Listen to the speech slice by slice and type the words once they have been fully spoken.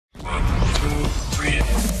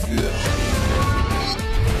Hello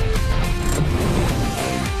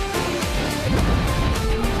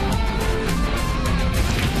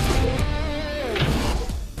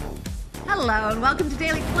and welcome to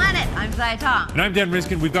Daily Planet. I'm Zaya Tong. And I'm Dan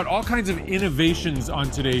Riskin. We've got all kinds of innovations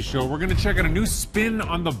on today's show. We're going to check out a new spin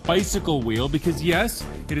on the bicycle wheel because, yes,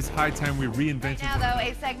 it is high time we reinvented. Right now, though,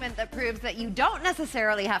 a segment that proves that you don't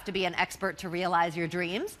necessarily have to be an expert to realize your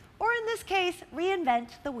dreams, or in this case, reinvent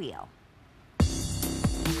the wheel.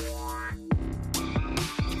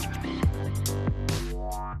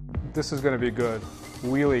 This is going to be good,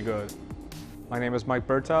 really good. My name is Mike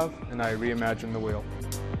Burtov, and I reimagine the wheel.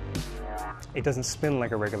 It doesn't spin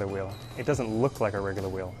like a regular wheel. It doesn't look like a regular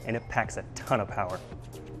wheel, and it packs a ton of power.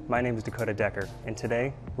 My name is Dakota Decker, and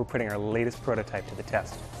today we're putting our latest prototype to the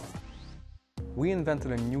test. We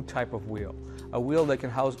invented a new type of wheel, a wheel that can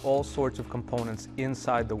house all sorts of components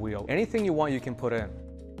inside the wheel. Anything you want, you can put in.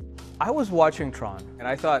 I was watching Tron, and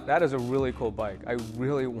I thought, that is a really cool bike. I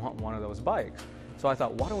really want one of those bikes. So I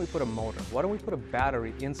thought, why don't we put a motor? Why don't we put a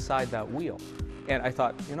battery inside that wheel? And I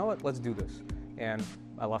thought, you know what, let's do this. And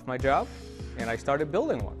I left my job, and I started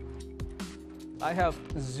building one. I have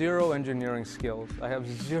zero engineering skills. I have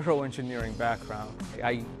zero engineering background.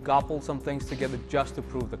 I gobbled some things together just to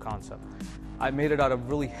prove the concept. I made it out of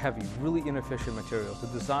really heavy, really inefficient materials. The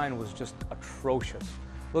design was just atrocious.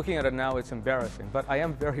 Looking at it now, it's embarrassing, but I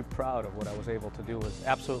am very proud of what I was able to do with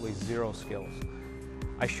absolutely zero skills.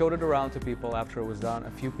 I showed it around to people after it was done,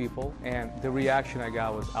 a few people, and the reaction I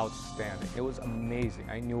got was outstanding. It was amazing.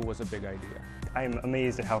 I knew it was a big idea. I'm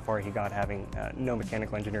amazed at how far he got having no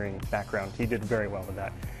mechanical engineering background. He did very well with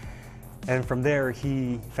that. And from there,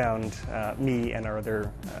 he found me and our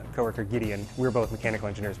other coworker, Gideon. We were both mechanical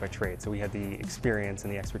engineers by trade, so we had the experience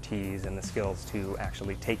and the expertise and the skills to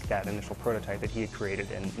actually take that initial prototype that he had created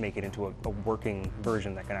and make it into a working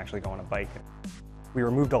version that can actually go on a bike. We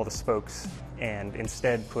removed all the spokes and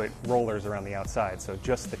instead put rollers around the outside, so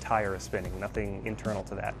just the tire is spinning, nothing internal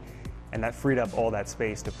to that. And that freed up all that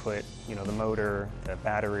space to put, you know, the motor, the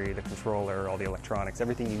battery, the controller, all the electronics,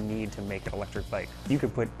 everything you need to make an electric bike. You can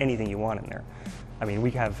put anything you want in there. I mean, we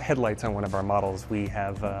have headlights on one of our models. We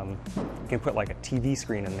have, you can put like a TV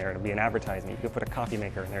screen in there to be an advertisement. You can put a coffee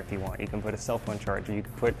maker in there if you want. You can put a cell phone charger. You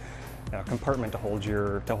can put a compartment to hold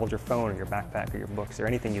your phone or your backpack or your books or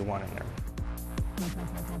anything you want in there.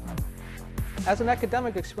 As an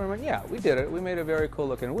academic experiment, yeah, we did it. We made a very cool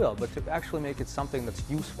looking wheel, but to actually make it something that's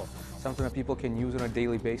useful, something that people can use on a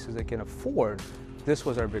daily basis, they can afford, this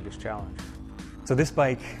was our biggest challenge. So this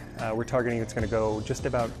bike, we're targeting it's going to go just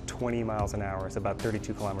about 20 miles an hour. It's about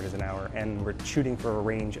 32 kilometers an hour, and we're shooting for a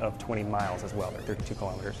range of 20 miles as well, or 32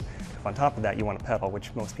 kilometers. If on top of that you want to pedal,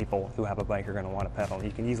 which most people who have a bike are going to want to pedal,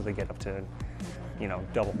 you can easily get up to, you know,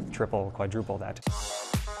 double, triple, quadruple that.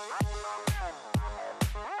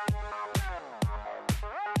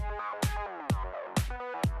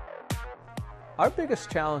 Our biggest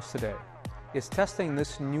challenge today is testing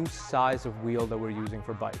this new size of wheel that we're using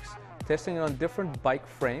for bikes. Testing it on different bike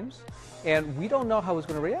frames, and we don't know how it's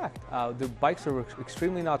going to react. The bikes are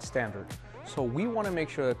extremely not standard, so we want to make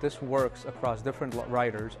sure that this works across different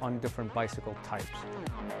riders on different bicycle types.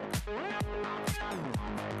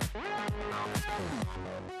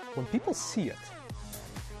 When people see it,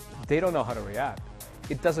 they don't know how to react.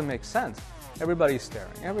 It doesn't make sense. Everybody's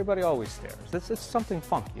staring. Everybody always stares. It's something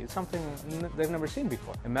funky. It's something they've never seen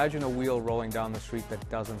before. Imagine a wheel rolling down the street that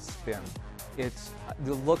doesn't spin.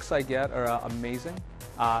 The looks I get are amazing.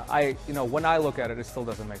 When I look at it, it still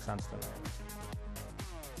doesn't make sense to me.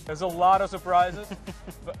 There's a lot of surprises,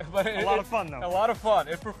 but a lot of fun though. A lot of fun.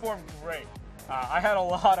 It performed great. I had a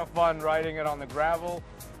lot of fun riding it on the gravel,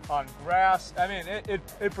 on grass. I mean,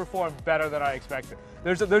 it performed better than I expected.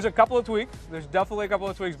 There's a couple of tweaks. There's definitely a couple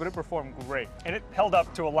of tweaks, but it performed great. And it held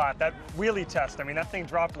up to a lot. That wheelie test, I mean, that thing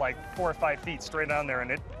dropped like 4 or 5 feet straight down there, and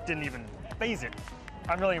it didn't even phase it.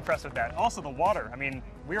 I'm really impressed with that. Also the water. I mean,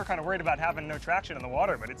 we were kind of worried about having no traction in the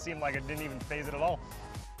water, but it seemed like it didn't even phase it at all.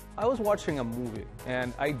 I was watching a movie,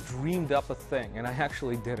 and I dreamed up a thing, and I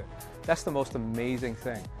actually did it. That's the most amazing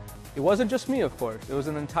thing. It wasn't just me, of course. It was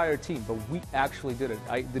an entire team, but we actually did it.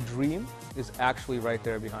 The dream is actually right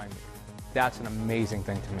there behind me. That's an amazing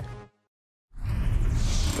thing to me.